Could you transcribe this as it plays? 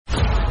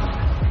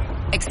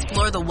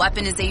Explore the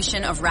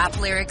weaponization of rap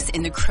lyrics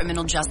in the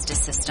criminal justice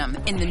system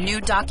in the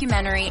new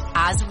documentary,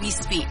 As We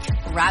Speak,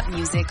 Rap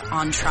Music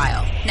on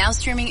Trial. Now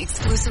streaming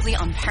exclusively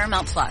on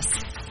Paramount Plus.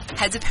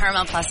 Head to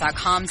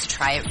ParamountPlus.com to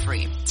try it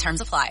free. Terms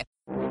apply.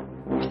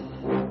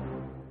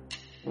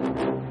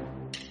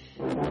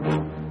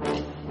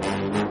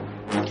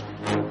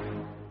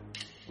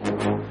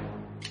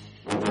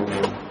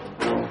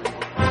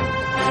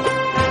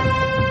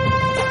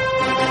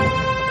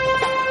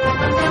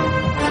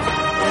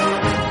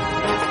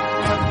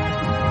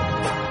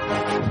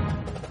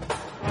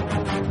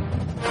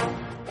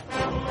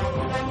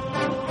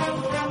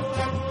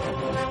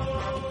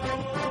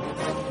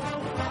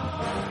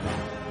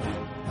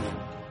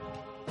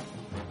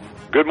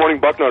 Good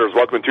morning, Bucknutters.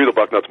 Welcome to the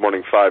Bucknuts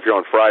Morning 5 here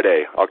on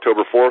Friday,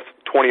 October 4th,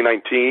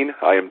 2019.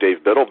 I am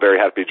Dave Biddle, very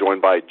happy to be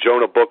joined by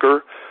Jonah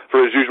Booker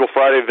for his usual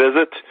Friday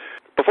visit.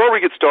 Before we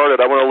get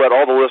started, I want to let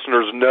all the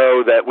listeners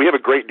know that we have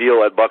a great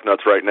deal at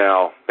Bucknuts right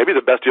now, maybe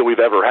the best deal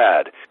we've ever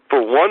had. For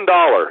 $1,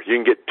 you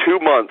can get 2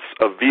 months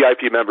of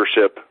VIP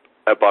membership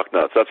at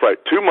Bucknuts. That's right,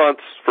 2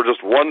 months for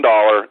just $1.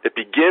 It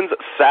begins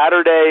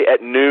Saturday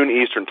at noon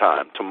Eastern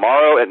Time,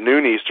 tomorrow at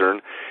noon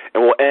Eastern,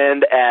 and will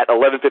end at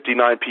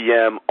 11:59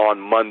 p.m. on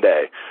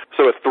Monday.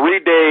 So a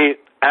 3-day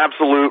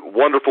absolute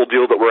wonderful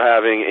deal that we're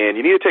having, and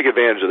you need to take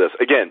advantage of this.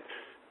 Again,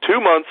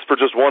 2 months for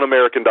just $1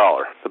 American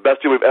dollar. The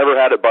best deal we've ever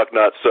had at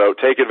Bucknuts, so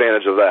take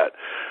advantage of that.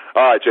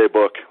 All right, Jay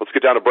Book, let's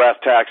get down to brass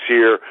tacks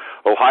here.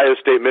 Ohio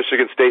State,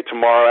 Michigan State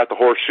tomorrow at the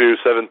Horseshoe,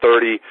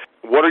 7:30.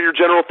 What are your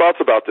general thoughts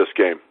about this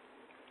game?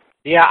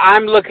 Yeah,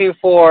 I'm looking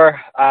for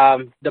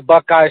the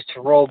Buckeyes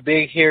to roll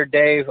big here,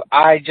 Dave.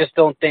 I just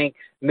don't think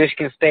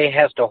Michigan State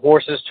has the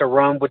horses to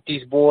run with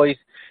these boys.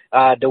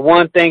 The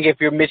one thing,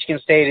 if you're Michigan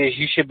State, is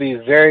you should be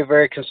very,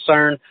 very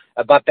concerned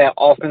about that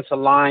offensive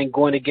line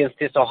going against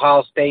this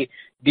Ohio State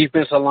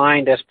defensive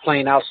line that's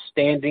playing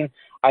outstanding.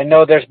 I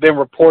know there's been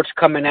reports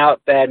coming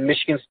out that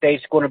Michigan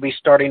State's going to be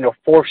starting a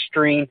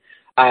fourth-string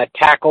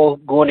tackle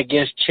going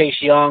against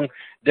Chase Young.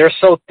 They're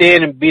so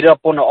thin and beat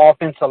up on the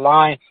offensive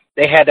line.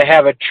 They had to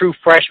have a true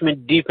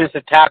freshman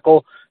defensive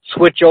tackle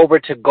switch over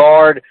to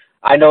guard.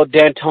 I know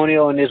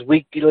D'Antonio in his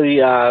weekly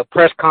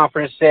press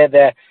conference said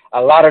that a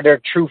lot of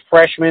their true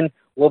freshmen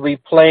will be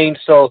playing.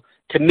 So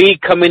to me,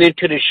 coming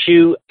into the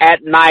shoe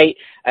at night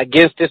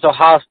against this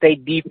Ohio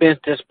State defense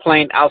that's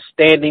playing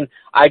outstanding,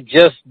 I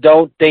just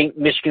don't think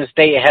Michigan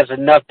State has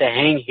enough to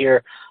hang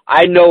here.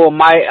 I know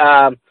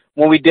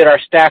when we did our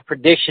staff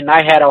prediction,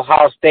 I had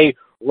Ohio State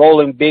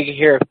rolling big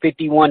here at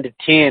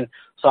 51-10.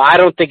 So I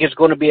don't think it's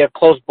going to be a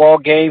close ball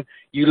game.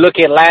 You look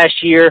at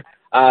last year,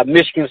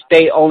 Michigan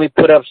State only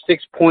put up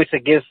 6 points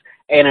against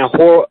an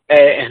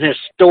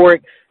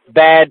historic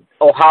bad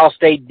Ohio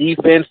State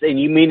defense, and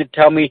you mean to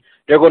tell me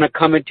they're going to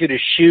come into the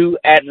shoe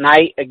at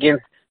night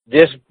against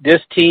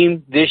this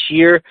team this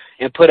year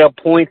and put up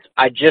points?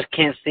 I just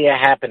can't see it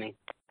happening.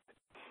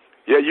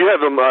 Yeah, you have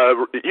them.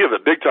 You have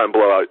a big-time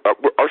blowout.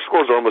 Our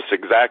scores are almost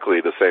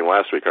exactly the same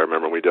last week, I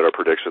remember, when we did our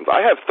predictions.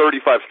 I have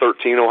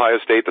 35-13 Ohio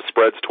State. The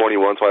spread's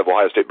 21, so I have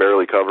Ohio State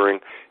barely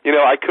covering. You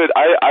know, I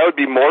would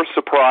be more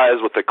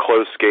surprised with a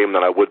close game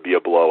than I would be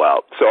a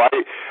blowout. So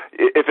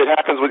if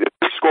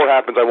this score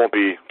happens, I won't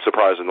be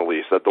surprised in the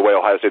least at the way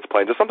Ohio State's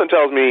playing. Just something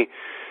tells me,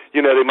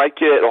 you know,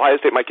 Ohio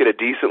State might get a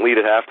decent lead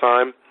at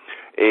halftime.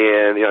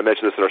 And, you know, I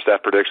mentioned this in our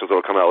staff predictions that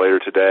will come out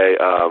later today.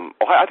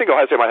 I think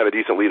Ohio State might have a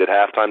decent lead at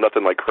halftime,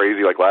 nothing like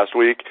crazy like last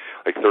week,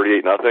 like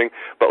 38-0,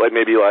 but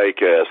maybe like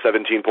a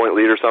 17-point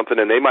lead or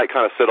something, and they might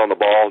kind of sit on the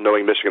ball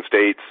knowing Michigan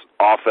State's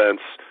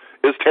offense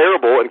is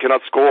terrible and cannot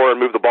score and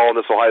move the ball in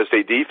this Ohio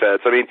State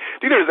defense. I mean,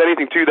 do you think there's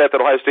anything to that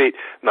Ohio State,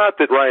 not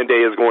that Ryan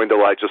Day is going to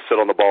just sit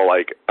on the ball,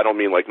 I don't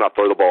mean not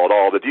throw the ball at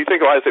all, but do you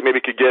think Ohio State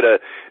maybe could get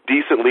a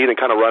decent lead and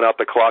kind of run out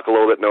the clock a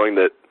little bit knowing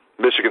that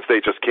Michigan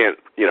State just can't,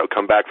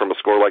 come back from a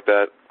score like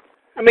that?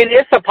 I mean,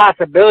 it's a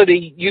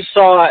possibility. You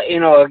saw,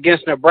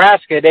 against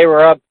Nebraska, they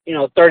were up,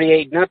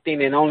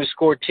 38-0 and only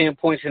scored 10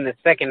 points in the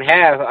second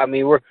half. I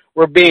mean,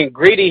 we're being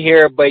greedy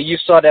here, but you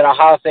saw that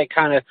Ohio State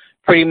kind of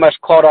pretty much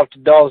caught off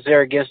the dogs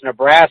there against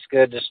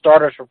Nebraska. The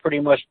starters were pretty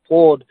much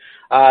pulled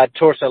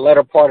towards the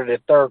latter part of the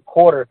third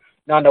quarter.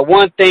 Now, the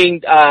one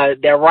thing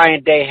that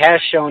Ryan Day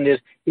has shown is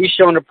he's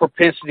shown a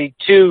propensity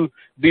to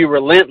be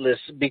relentless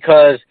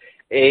because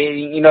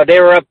they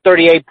were up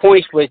 38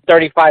 points with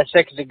 35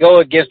 seconds to go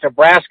against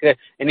Nebraska,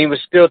 and he was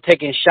still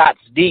taking shots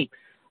deep.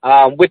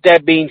 With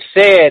that being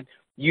said,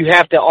 you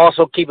have to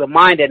also keep in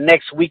mind that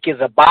next week is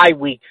a bye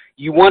week.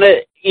 You want to,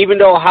 even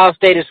though Ohio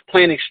State is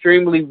playing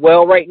extremely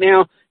well right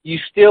now, you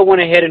still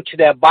want to head into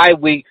that bye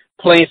week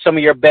playing some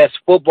of your best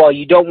football.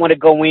 You don't want to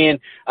go in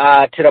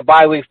to the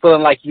bye week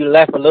feeling like you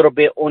left a little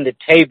bit on the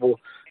table.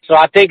 So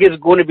I think it's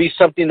going to be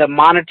something to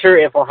monitor.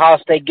 If Ohio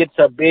State gets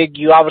up big,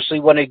 you obviously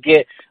want to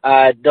get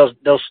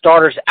those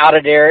starters out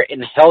of there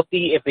and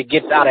healthy if it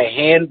gets out of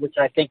hand, which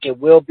I think it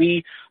will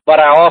be. But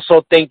I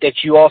also think that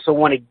you also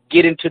want to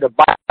get into the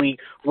bye week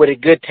with a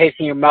good taste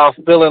in your mouth,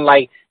 feeling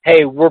like,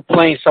 hey, we're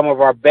playing some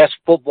of our best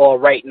football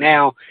right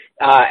now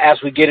as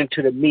we get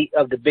into the meat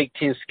of the Big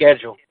Ten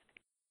schedule.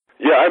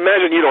 Yeah, I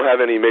imagine you don't have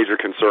any major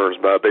concerns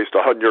based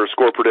on your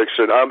score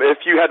prediction.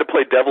 If you had to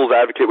play devil's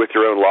advocate with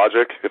your own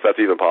logic, if that's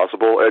even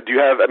possible, could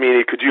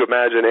you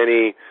imagine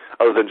any,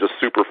 other than just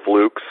super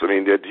flukes, do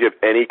you have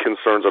any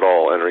concerns at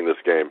all entering this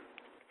game?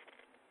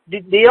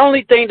 The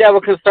only thing that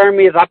would concern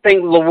me is I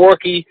think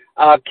Lewerke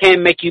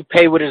can make you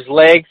pay with his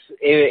legs.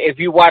 If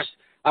you watch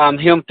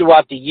him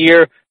throughout the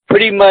year,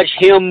 pretty much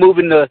him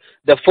moving the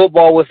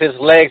football with his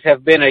legs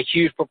have been a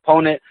huge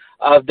proponent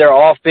of their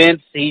offense.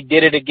 He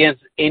did it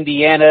against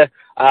Indiana.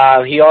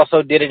 He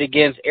also did it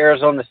against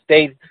Arizona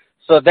State.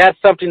 So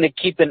that's something to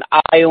keep an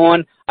eye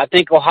on. I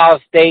think Ohio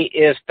State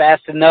is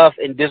fast enough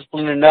and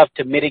disciplined enough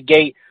to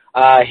mitigate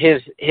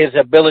his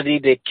ability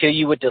to kill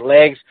you with the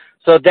legs.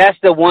 So that's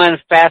the one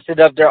facet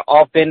of their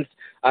offense,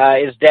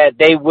 is that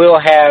they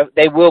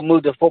will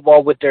move the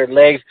football with their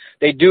legs.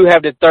 They do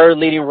have the third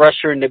leading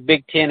rusher in the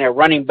Big Ten at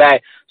running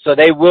back, so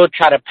they will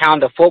try to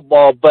pound the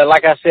football. But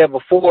like I said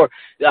before,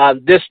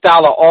 this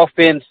style of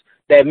offense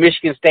that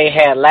Michigan State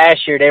had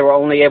last year, they were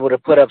only able to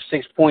put up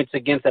 6 points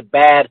against a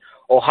bad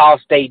Ohio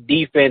State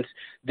defense.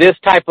 This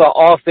type of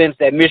offense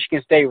that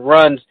Michigan State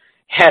runs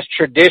has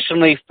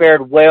traditionally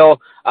fared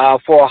well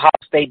for Ohio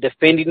State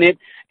defending it,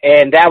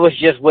 and that was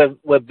just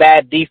with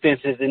bad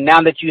defenses. And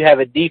now that you have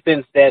a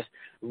defense that's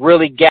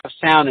really gap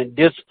sound and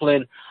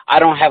disciplined, I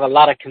don't have a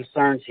lot of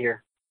concerns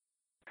here.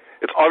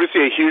 It's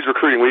obviously a huge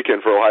recruiting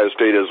weekend for Ohio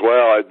State as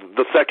well.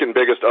 The second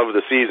biggest of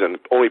the season.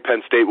 Only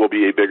Penn State will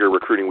be a bigger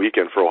recruiting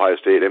weekend for Ohio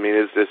State.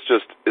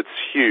 It's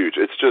huge.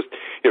 It's just,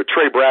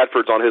 Trey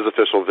Bradford's on his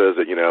official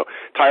visit.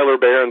 Tyler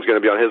Barron's going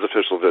to be on his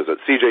official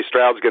visit. C.J.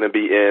 Stroud's going to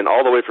be in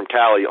all the way from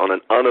Cali on an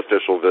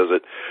unofficial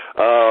visit,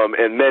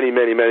 and many,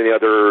 many, many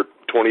other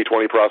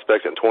 2020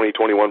 prospects and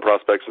 2021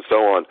 prospects and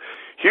so on.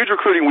 Huge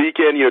recruiting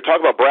weekend. Talk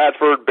about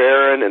Bradford,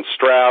 Barron, and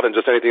Stroud, and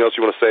just anything else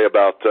you want to say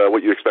about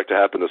what you expect to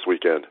happen this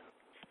weekend.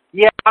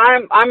 Yeah,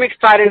 I'm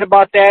excited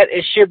about that.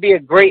 It should be a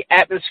great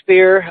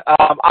atmosphere.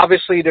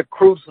 Obviously, the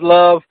recruits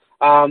love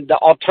the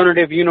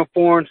alternative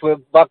uniforms with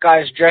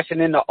Buckeyes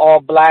dressing in the all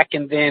black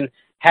and then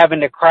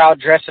having the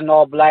crowd dressed in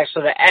all black.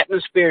 So the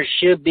atmosphere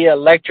should be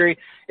electric.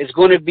 It's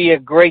going to be a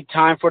great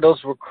time for those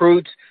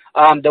recruits.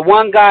 The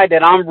one guy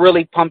that I'm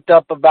really pumped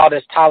up about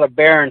is Tyler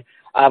Barron.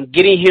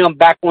 Getting him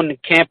back on the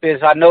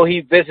campus. I know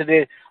he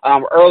visited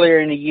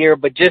earlier in the year,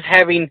 but just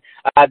having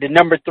the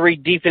number 3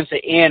 defensive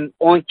end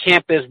on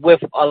campus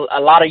with a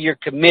lot of your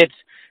commits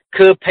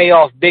could pay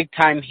off big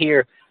time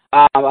here.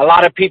 A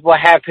lot of people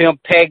have him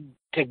pegged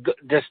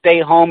to stay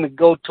home and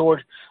go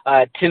towards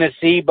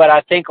Tennessee, but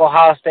I think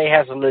Ohio State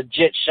has a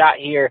legit shot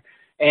here.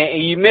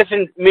 And you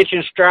mentioned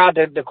Stroud,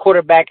 the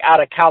quarterback out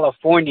of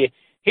California.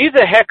 He's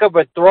a heck of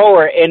a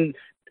thrower, and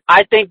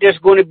I think there's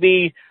going to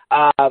be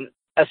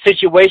a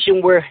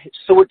situation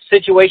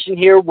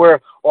here where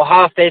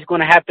Ohio State's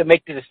going to have to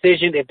make the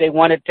decision if they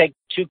want to take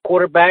 2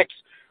 quarterbacks.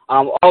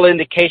 All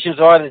indications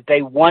are that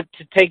they want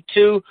to take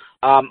 2.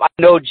 I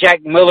know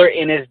Jack Miller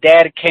and his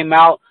dad came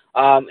out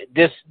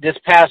this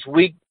past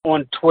week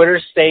on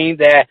Twitter saying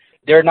that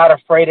they're not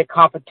afraid of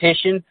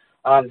competition.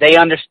 They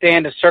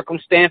understand the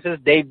circumstances.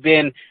 They've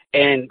been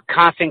in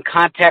constant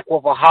contact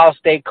with Ohio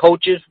State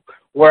coaches,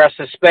 where I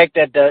suspect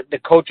that the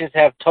coaches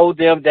have told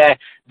them that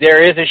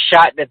there is a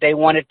shot that they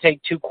want to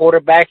take 2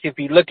 quarterbacks. If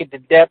you look at the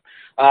depth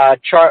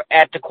chart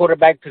at the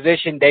quarterback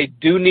position, they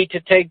do need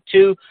to take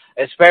 2,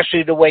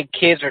 especially the way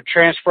kids are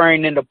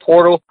transferring in the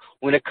portal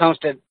when it comes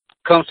to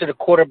the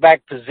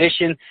quarterback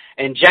position.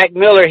 And Jack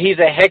Miller, he's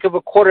a heck of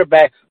a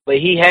quarterback, but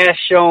he has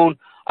shown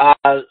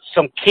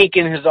some kink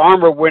in his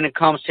armor when it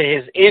comes to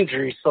his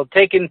injuries. So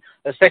taking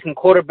a second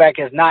quarterback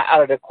is not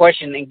out of the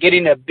question, and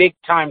getting a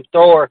big-time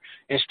thrower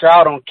in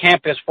Stroud on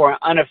campus for an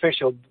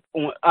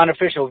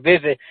unofficial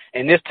visit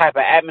in this type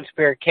of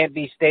atmosphere can't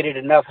be stated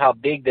enough how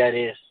big that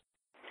is.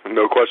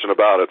 No question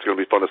about it. It's going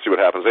to be fun to see what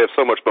happens. They have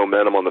so much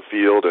momentum on the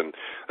field, and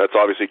that's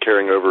obviously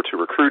carrying over to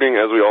recruiting,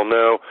 as we all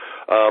know.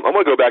 I'm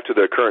going to go back to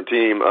the current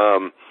team.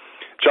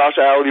 Josh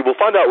Allaby,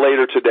 we'll find out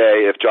later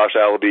today if Josh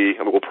Allaby,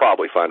 we'll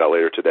probably find out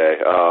later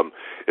today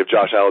if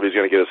Josh Allaby is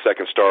going to get a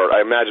second start.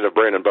 I imagine if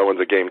Brandon Bowen's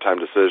a game-time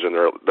decision,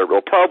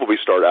 they'll probably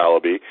start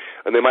Allaby,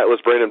 and they might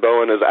list Brandon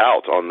Bowen as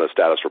out on the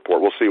status report.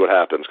 We'll see what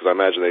happens, because I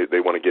imagine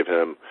they want to give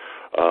him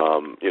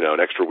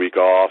an extra week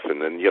off, and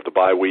then you have the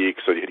bye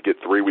week, so you get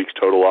 3 weeks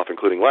total off,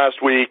 including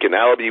last week, and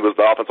Allaby was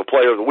the offensive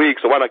player of the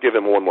week, so why not give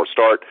him one more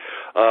start?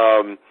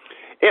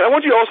 And I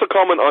want you to also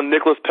comment on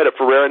Nicholas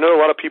Pettit-Ferrer. I know a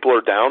lot of people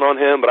are down on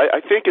him, but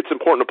I think it's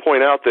important to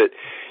point out that,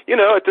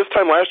 at this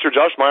time last year,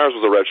 Josh Myers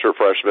was a redshirt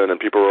freshman, and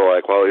people were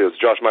like, well, is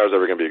Josh Myers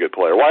ever going to be a good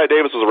player? Wyatt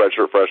Davis was a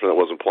redshirt freshman that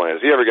wasn't playing.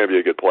 Is he ever going to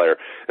be a good player?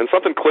 And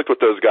something clicked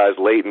with those guys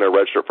late in their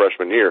redshirt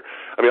freshman year.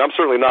 I'm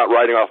certainly not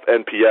writing off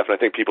NPF, and I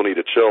think people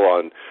need to chill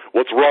on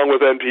what's wrong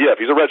with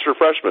NPF. He's a redshirt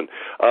freshman.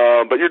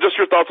 But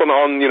your thoughts on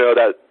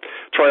that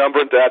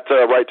triumvirate at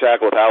right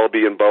tackle with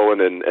Allaby and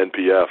Bowen and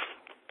NPF.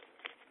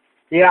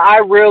 Yeah, I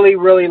really,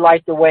 really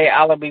like the way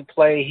Allaby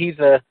plays. He's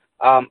a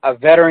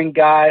veteran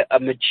guy, a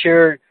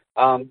mature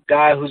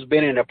guy who's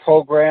been in a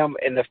program,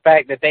 and the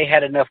fact that they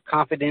had enough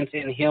confidence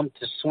in him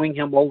to swing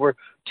him over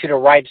to the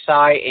right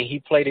side, and he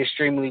played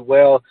extremely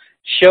well.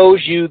 shows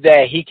you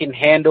that he can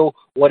handle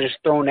what is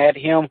thrown at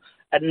him.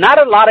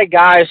 Not a lot of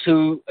guys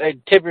who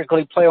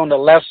typically play on the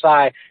left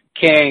side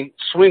can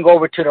swing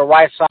over to the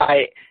right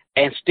side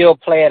and still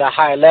play at a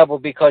high level,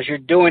 because you're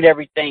doing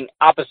everything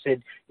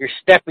opposite. You're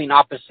stepping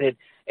opposite,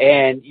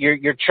 and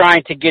you're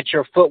trying to get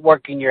your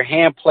footwork and your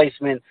hand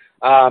placement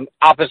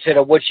opposite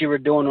of what you were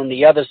doing on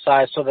the other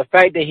side. So the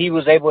fact that he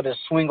was able to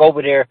swing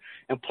over there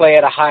and play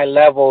at a high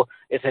level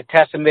is a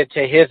testament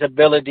to his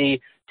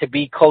ability to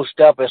be coached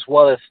up, as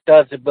well as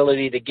Stud's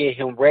ability to get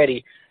him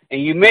ready.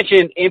 And you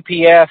mentioned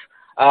NPF.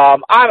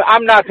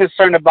 I'm not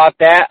concerned about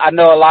that. I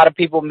know a lot of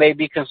people may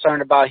be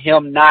concerned about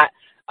him not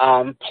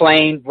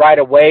playing right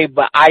away,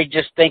 but I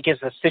just think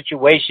it's a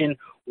situation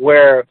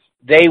where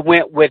they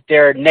went with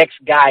their next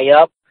guy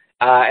up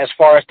as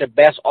far as the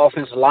best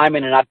offensive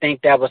lineman, and I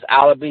think that was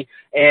Alabi,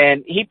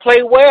 and he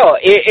played well.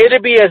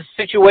 It'll be a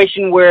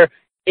situation where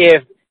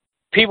if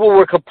people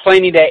were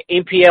complaining that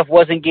NPF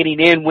wasn't getting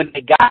in when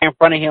the guy in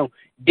front of him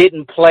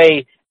didn't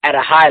play at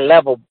a high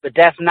level, but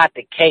that's not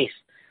the case.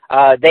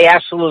 They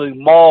absolutely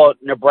mauled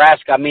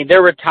Nebraska. I mean,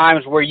 there were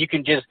times where you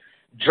can just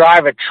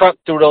drive a truck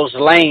through those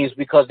lanes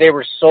because they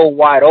were so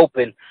wide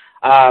open.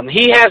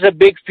 He has a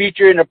big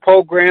future in the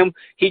program.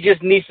 He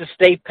just needs to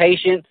stay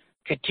patient,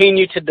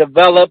 continue to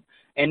develop.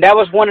 And that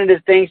was one of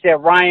the things that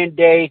Ryan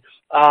Day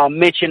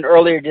mentioned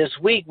earlier this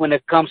week when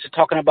it comes to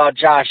talking about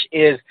Josh,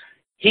 is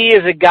he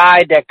is a guy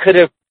that could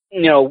have,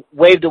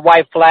 waved the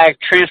white flag,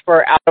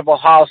 transferred out of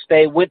Ohio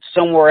State, went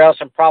somewhere else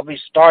and probably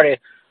started.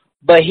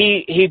 But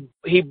he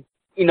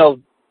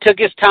took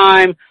his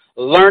time,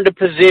 learned the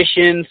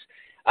positions,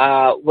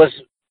 was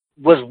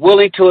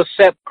willing to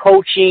accept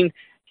coaching,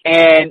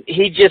 and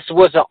he just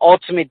was an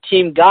ultimate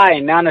team guy,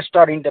 and now it's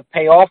starting to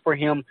pay off for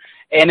him.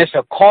 And it's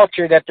a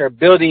culture that they're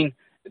building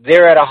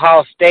there at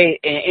Ohio State,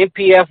 and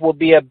NPF will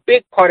be a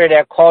big part of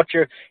that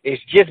culture. It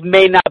just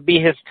may not be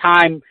his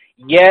time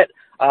yet,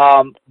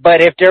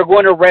 but if they're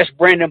going to rest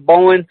Brandon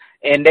Bowen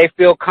and they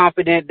feel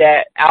confident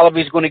that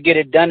Alabi's going to get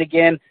it done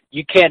again,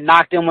 you can't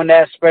knock them on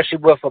that, especially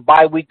with a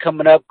bye week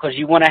coming up, because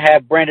you want to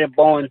have Brandon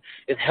Bowen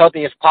as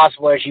healthy as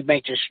possible as you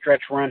make this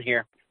stretch run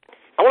here.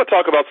 I want to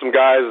talk about some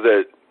guys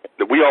that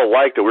we all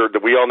like, that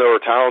we all know are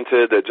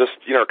talented, that just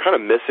are kind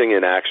of missing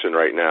in action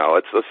right now.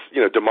 It's this,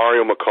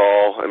 Demario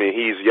McCall. I mean,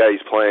 he's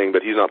playing,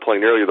 but he's not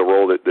playing nearly the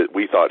role that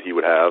we thought he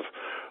would have.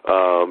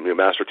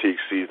 Master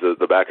Teague sees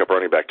the backup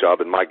running back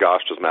job, and my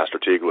gosh, does Master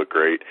Teague look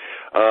great.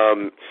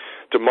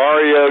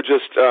 Demario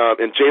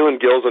and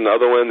Jalen Gill's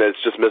another one that's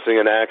just missing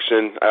in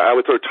action. I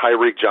would throw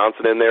Tyreek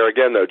Johnson in there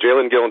again, though.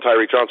 Jalen Gill and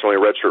Tyreek Johnson are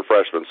only redshirt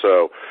freshmen,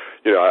 so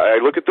I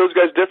look at those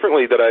guys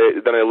differently than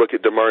I look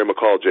at Demario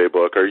McCall. Jay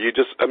Book, are you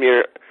just? I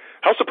mean,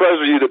 how surprised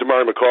are you that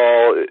Demario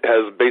McCall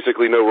has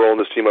basically no role in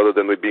this team other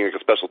than being a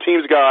special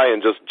teams guy,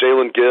 and just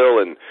Jalen Gill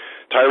and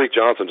Tyreek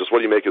Johnson? Just what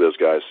do you make of those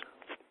guys?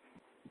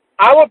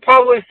 I would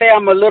probably say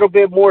I'm a little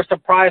bit more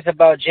surprised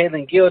about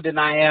Jalen Gill than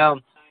I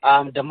am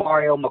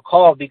Demario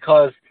McCall,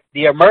 because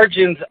the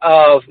emergence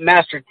of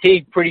Master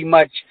Teague pretty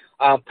much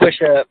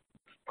pushes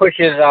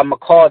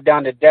McCall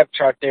down the depth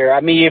chart there. I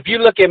mean, if you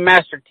look at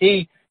Master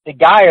Teague, the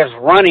guy is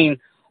running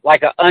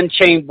like an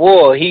unchained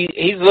bull.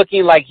 He's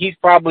looking like he's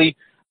probably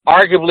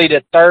arguably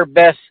the third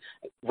best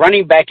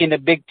running back in the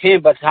Big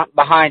Ten, but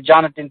behind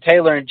Jonathan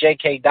Taylor and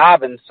J.K.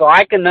 Dobbins. So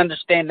I can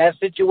understand that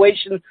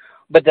situation.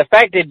 But the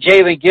fact that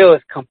Jalen Gill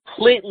is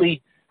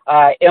completely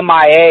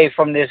MIA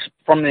from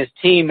this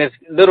team is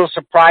a little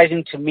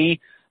surprising to me.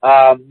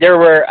 There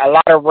were a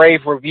lot of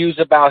rave reviews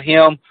about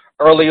him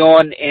early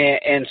on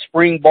in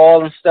spring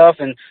ball and stuff,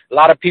 and a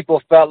lot of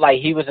people felt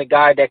like he was a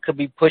guy that could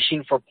be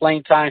pushing for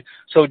playing time.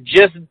 So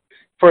just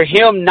for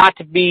him not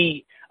to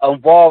be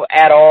involved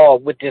at all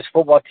with this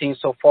football team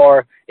so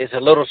far is a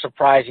little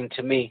surprising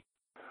to me.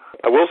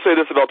 I will say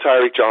this about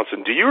Tyreek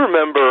Johnson. Do you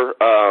remember,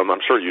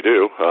 I'm sure you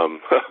do,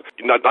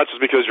 not just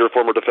because you're a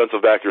former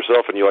defensive back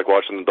yourself and you like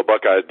watching the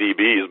Buckeye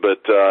DBs, but,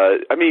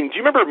 do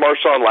you remember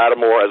Marshawn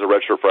Lattimore as a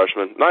redshirt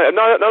freshman? Not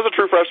as a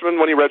true freshman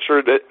when he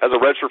redshirted as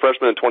a redshirt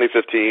freshman in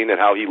 2015 and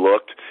how he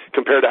looked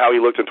compared to how he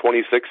looked in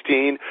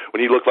 2016 when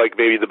he looked like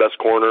maybe the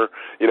best corner,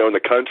 in the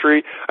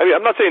country. I mean,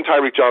 I'm not saying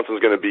Tyreek Johnson's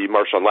going to be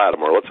Marshawn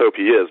Lattimore. Let's hope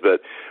he is, but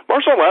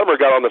Marshawn Lattimore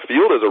got on the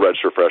field as a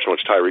redshirt freshman,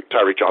 which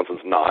Tyreek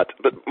Johnson's not.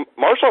 But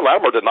Marshawn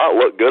Lattimore did not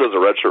look good as a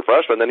redshirt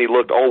freshman. Then he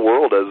looked all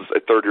world as a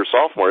third-year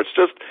sophomore. It's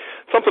just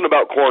something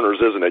about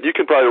corners, isn't it? You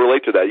can probably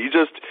relate to that.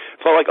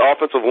 It's not like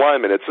offensive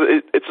linemen.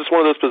 It's just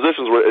one of those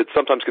positions where it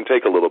sometimes can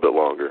take a little bit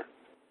longer.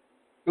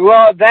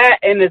 Well, that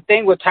and the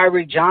thing with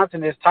Tyreek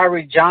Johnson is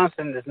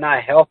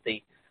not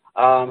healthy.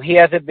 He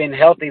hasn't been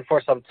healthy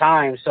for some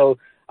time. So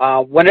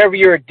whenever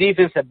you're a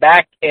defensive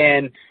back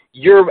and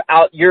you're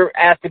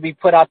asked to be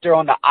put out there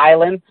on the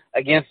island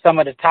against some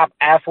of the top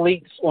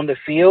athletes on the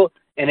field,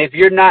 and if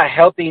you're not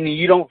healthy and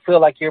you don't feel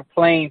like you're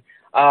playing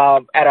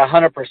at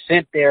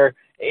 100% there,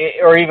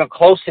 or even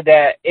close to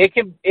that, it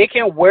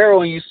can wear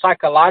on you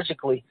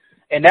psychologically.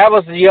 And that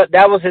was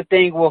the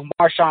thing with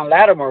Marshawn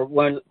Lattimore.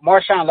 When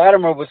Marshawn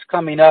Lattimore was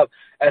coming up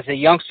as a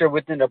youngster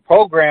within the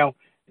program,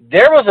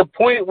 there was a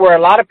point where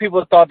a lot of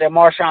people thought that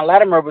Marshon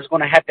Lattimore was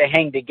going to have to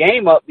hang the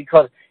game up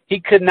because he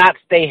could not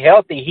stay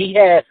healthy. He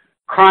had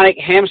chronic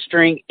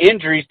hamstring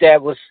injuries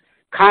that was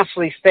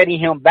constantly setting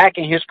him back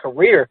in his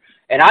career.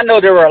 And I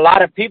know there were a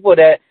lot of people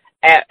that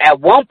at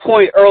one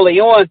point early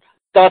on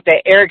thought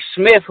that Eric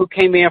Smith, who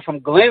came in from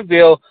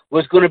Glenville,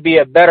 was going to be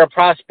a better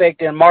prospect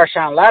than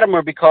Marshon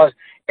Lattimore because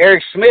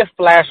Eric Smith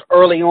flashed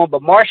early on,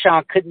 but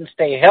Marshon couldn't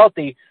stay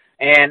healthy.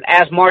 And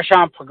as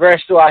Marshon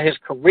progressed throughout his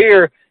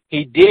career,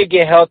 he did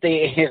get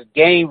healthy and his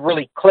game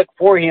really clicked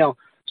for him.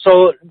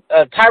 So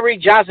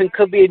Tyreek Johnson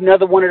could be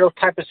another one of those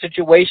type of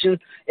situations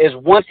is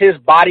once his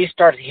body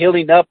starts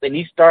healing up and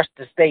he starts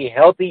to stay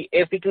healthy,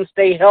 if he can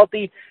stay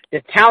healthy,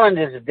 the talent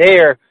is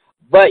there,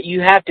 but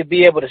you have to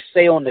be able to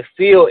stay on the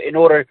field in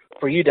order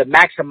for you to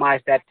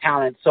maximize that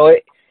talent. So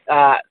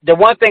the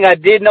one thing I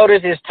did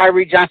notice is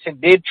Tyreek Johnson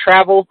did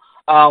travel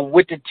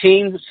with the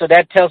team, so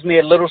that tells me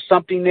a little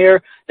something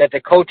there that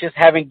the coaches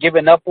haven't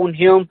given up on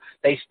him.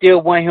 They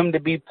still want him to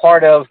be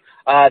part of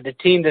the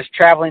team that's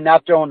traveling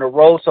out there on the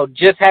road. So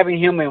just having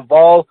him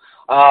involved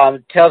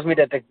tells me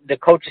that the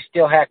coaches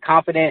still have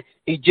confidence.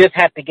 He just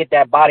has to get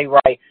that body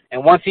right.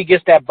 And once he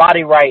gets that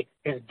body right,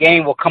 his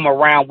game will come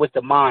around with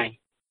the mind.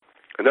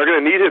 And they're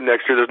going to need him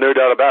next year. There's no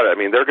doubt about it. I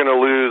mean, they're going to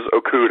lose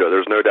Okudah.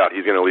 There's no doubt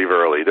he's going to leave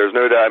early. There's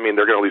no doubt. I mean,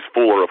 they're going to lose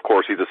Fuller. Of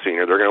course, he's a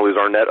senior. They're going to lose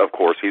Arnett. Of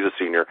course, he's a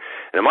senior.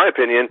 And in my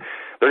opinion,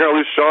 they're going to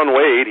lose Shaun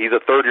Wade. He's a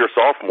third-year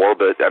sophomore,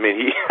 but, I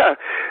mean,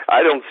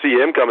 I don't see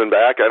him coming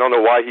back. I don't know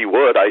why he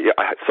would.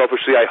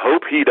 Selfishly, I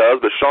hope he does,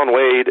 but Shaun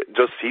Wade,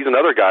 he's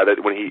another guy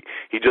that when he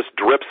just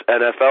drips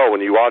NFL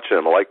when you watch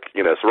him.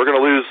 So we're going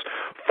to lose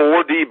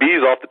 4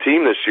 DBs off the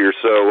team this year,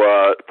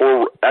 so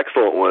 4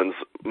 excellent ones,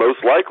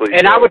 most likely.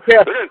 And I would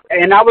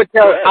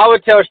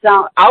tell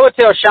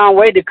Shaun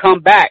Wade to come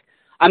back.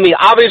 I mean,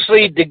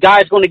 obviously the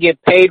guy's going to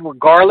get paid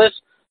regardless,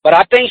 but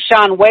I think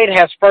Shaun Wade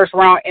has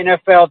first-round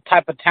NFL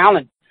type of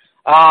talent.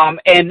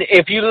 And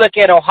if you look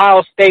at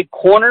Ohio State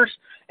corners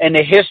and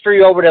the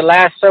history over the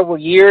last several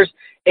years,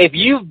 if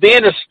you've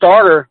been a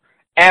starter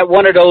at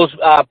one of those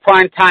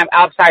primetime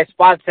outside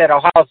spots at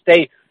Ohio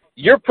State,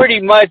 you're pretty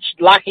much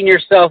locking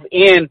yourself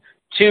in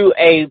to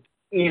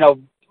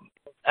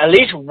at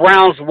least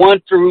rounds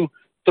 1 through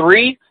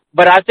 3.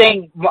 But I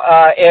think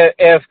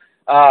if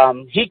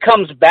he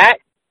comes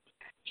back,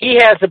 he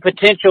has the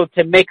potential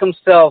to make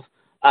himself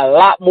a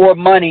lot more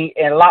money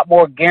and a lot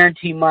more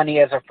guaranteed money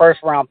as a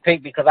first-round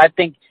pick because I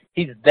think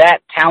he's that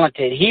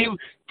talented.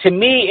 To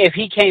me, if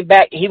he came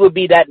back, he would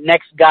be that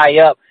next guy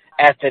up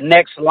as the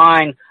next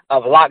line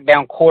of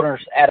lockdown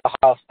corners at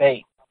Ohio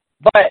State.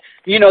 But,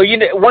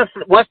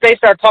 once they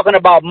start talking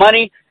about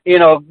money,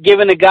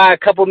 giving a guy a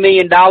couple $1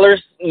 million,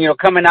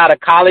 coming out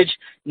of college,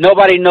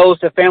 nobody knows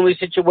the family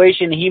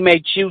situation. He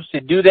may choose to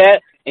do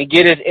that and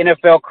get his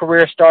NFL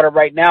career started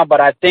right now,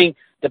 but I think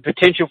the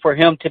potential for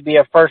him to be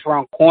a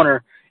first-round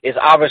corner is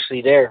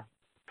obviously there.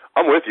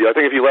 I'm with you. I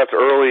think if he left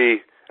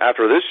early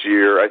after this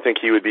year, I think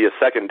he would be a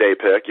second-day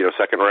pick,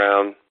 second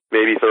round,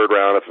 maybe third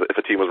round if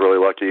a team was really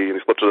lucky and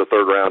he slipped to the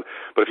third round.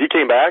 But if he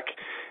came back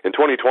in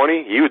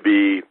 2020, he would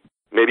be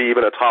maybe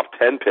even a top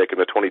 10 pick in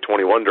the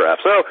 2021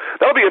 draft. So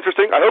that'll be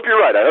interesting. I hope you're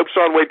right. I hope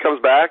Shaun Wade comes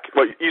back.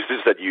 Well, you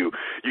just said you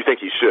think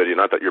he should,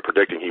 not that you're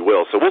predicting he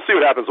will. So we'll see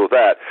what happens with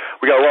that.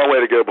 We got a long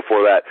way to go before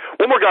that.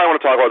 One more guy I want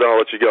to talk about, then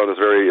I'll let you go on this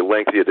very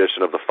lengthy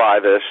edition of the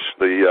Five-ish,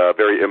 the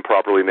very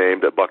improperly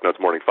named Bucknuts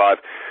Morning Five.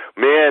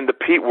 Man, the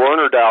Pete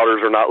Werner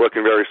doubters are not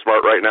looking very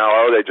smart right now,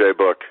 are they, Jay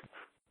Book?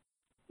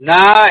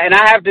 Nah, and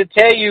I have to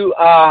tell you,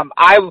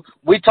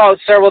 we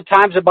talked several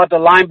times about the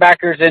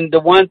linebackers, and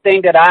the one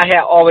thing that I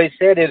have always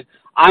said is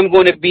I'm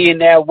going to be in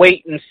that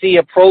wait and see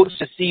approach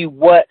to see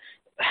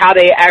how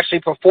they actually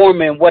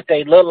perform and what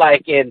they look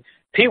like. And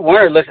Pete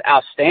Werner looks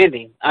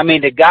outstanding. I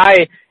mean, the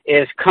guy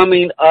is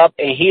coming up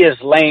and he is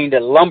laying the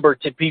lumber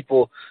to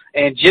people.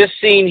 And just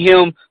seeing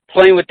him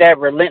playing with that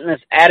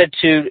relentless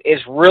attitude is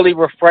really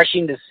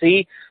refreshing to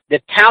see. The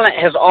talent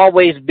has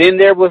always been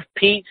there with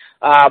Pete.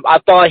 I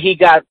thought he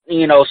got,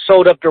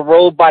 sold up the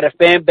road by the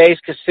fan base,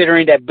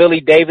 considering that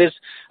Billy Davis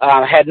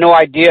had no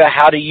idea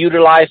how to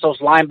utilize those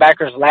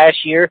linebackers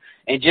last year,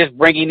 and just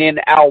bringing in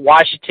Al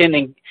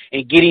Washington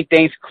and getting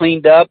things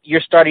cleaned up.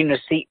 You're starting to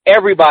see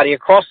everybody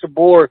across the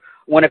board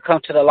when it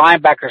comes to the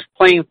linebackers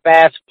playing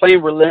fast,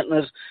 playing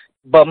relentless,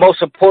 but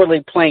most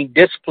importantly, playing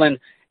discipline.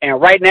 And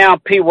right now,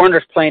 Pete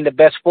Werner's playing the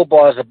best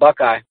football as a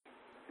Buckeye.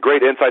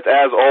 Great insights,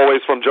 as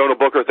always, from Jonah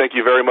Booker. Thank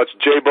you very much,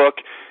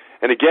 J-Book.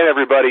 And again,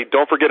 everybody,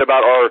 don't forget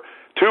about our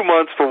 2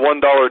 months for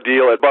 $1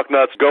 deal at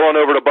Bucknuts. Go on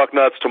over to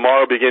Bucknuts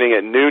tomorrow beginning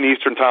at noon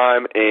Eastern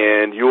Time,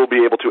 and you will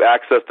be able to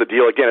access the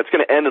deal. Again, it's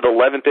going to end at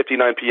 11:59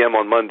 p.m.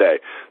 on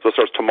Monday. So it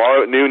starts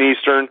tomorrow at noon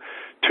Eastern,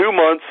 2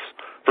 months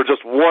for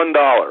just $1.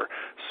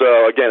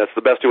 So, again, it's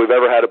the best deal we've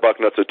ever had at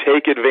Bucknuts, so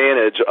take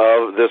advantage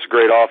of this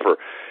great offer.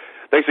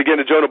 Thanks again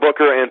to Jonah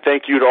Booker, and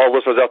thank you to all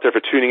listeners out there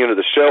for tuning into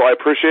the show. I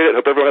appreciate it.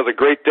 Hope everyone has a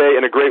great day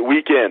and a great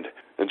weekend.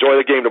 Enjoy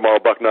the game tomorrow,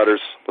 Bucknutters.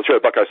 Let's hear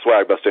the Buckeye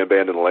swag, best damn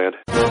band in the land.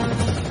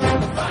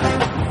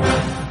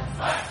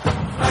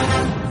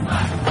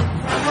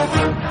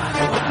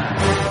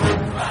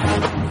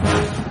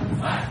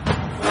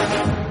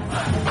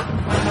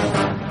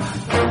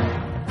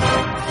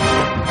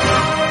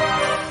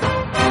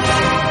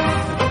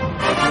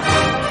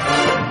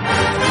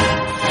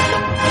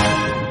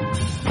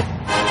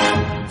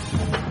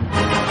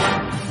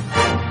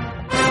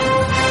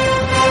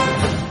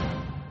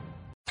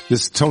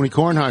 This is Tony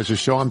Kornheiser's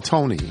show. I'm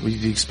Tony.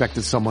 You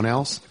expected someone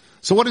else?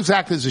 So what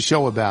exactly is the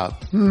show about?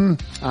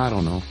 I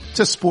don't know. It's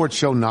a sports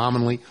show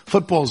nominally.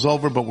 Football's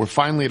over, but we're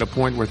finally at a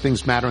point where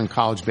things matter in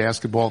college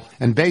basketball,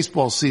 and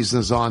baseball season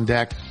is on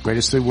deck.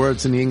 Greatest 3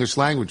 words in the English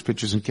language,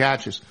 pitchers and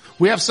catchers.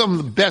 We have some of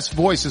the best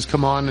voices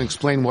come on and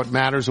explain what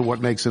matters or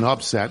what makes an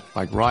upset,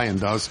 like Ryan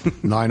does.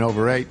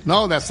 9/8.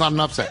 No, that's not an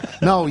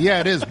upset. No, yeah,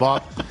 it is,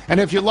 Bob. And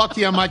if you're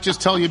lucky, I might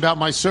just tell you about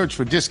my search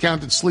for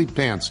discounted sleep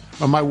pants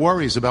or my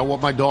worries about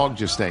what my dog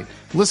just ate.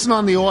 Listen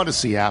on the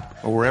Odyssey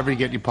app or wherever you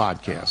get your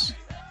podcasts.